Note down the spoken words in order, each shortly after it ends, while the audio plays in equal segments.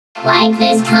Like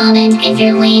this comment if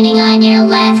you're leaning on your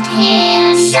left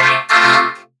hand. Shut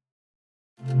up!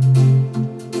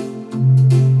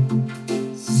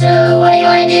 So what do you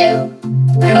want to do?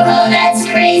 Oh, that's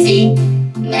crazy.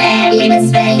 Man, we've been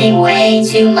spending way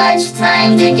too much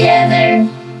time together.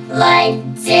 Like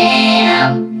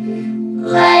damn.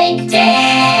 Like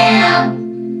damn.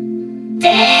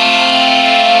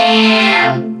 Damn.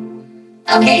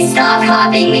 Okay, stop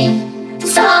copying me.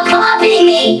 Stop copying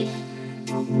me!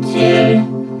 Dude,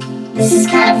 this is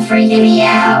kind of freaking me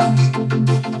out.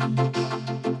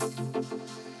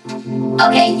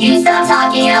 Okay, you stop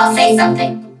talking and I'll say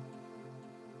something.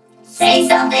 Say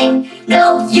something.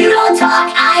 No, you don't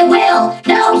talk, I will.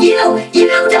 No, you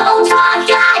don't talk,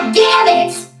 god damn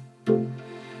it!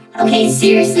 Okay,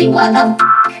 seriously, what the f***?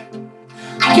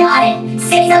 I got it.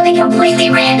 Say something completely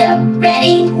random.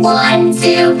 Ready? 1,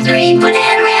 2, 3.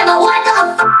 Banana Rambo, what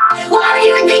the f***? Why would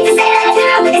you even think to say that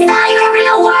too? It's not even a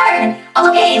real word.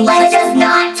 Okay, let's just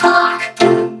not talk.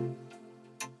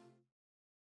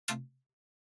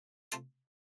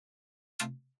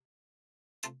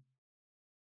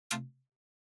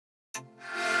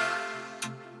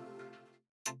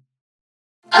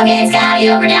 Okay, it's gotta be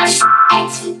over now.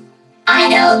 Shit. I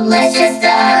know, let's just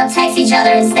text each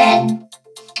other instead.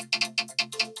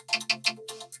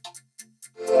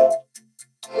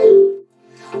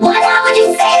 What the hell would you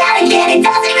say that again? It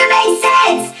doesn't even make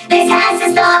sense! This has to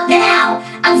stop now!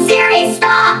 I'm serious,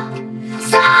 stop!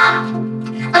 Stop!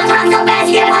 I'm talking so fast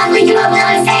you can't possibly do what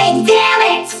I'm saying, damn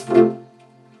it!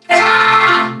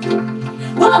 Ah!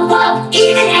 Whoa, whoa!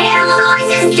 Even animal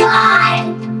noise is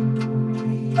gone!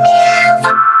 Meow,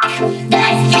 fuck!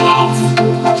 That's it!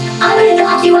 I'm gonna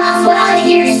knock you out so I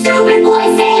hear your stupid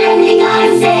voice saying everything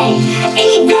I'm saying!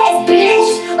 Eat this, bitch!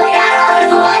 Like I don't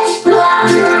know what!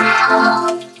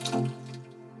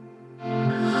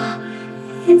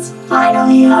 It's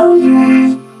finally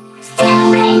over.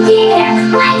 Still right here.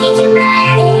 Why did you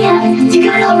murder him? You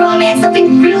got no romance.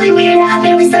 Something really weird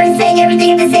happened. We started saying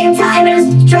everything at the same time. It was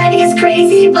driving us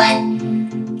crazy, but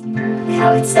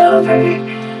now it's over.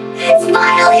 It's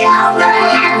finally over.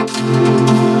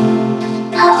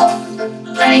 Oh,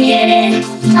 let me get in.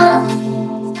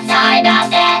 Oh, sorry about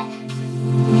that.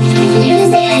 You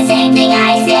say the same thing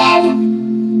I said.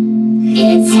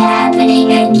 It's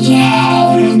happening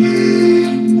again.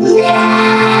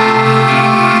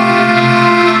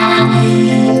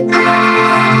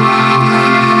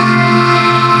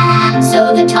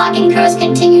 So the talking curse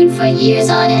continued for years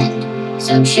on end.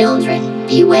 So children,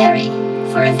 be wary,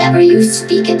 for if ever you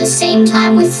speak at the same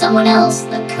time with someone else,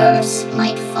 the curse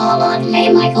might fall on you.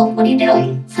 Hey Michael, what are you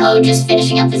doing? Oh, just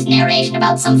finishing up this narration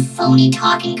about some phony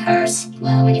talking curse.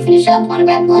 Well, when you finish up, wanna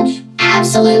grab lunch?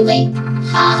 Absolutely.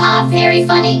 Haha, very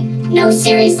funny. No,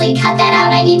 seriously, cut that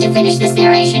out. I need to finish this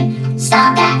narration.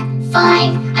 Stop that.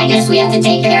 Fine. I guess we have to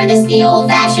take care of this the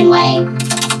old-fashioned way.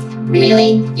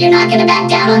 Really? You're not gonna back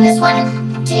down on this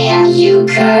one? Damn you,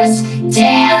 curse.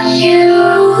 Damn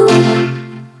you!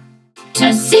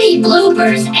 To see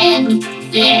bloopers and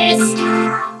this,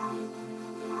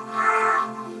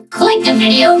 click the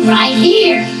video right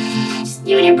here. Just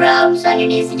you and your bros on your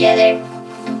knees together.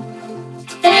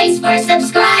 Thanks for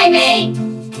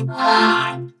subscribing.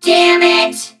 Ah, damn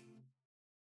it.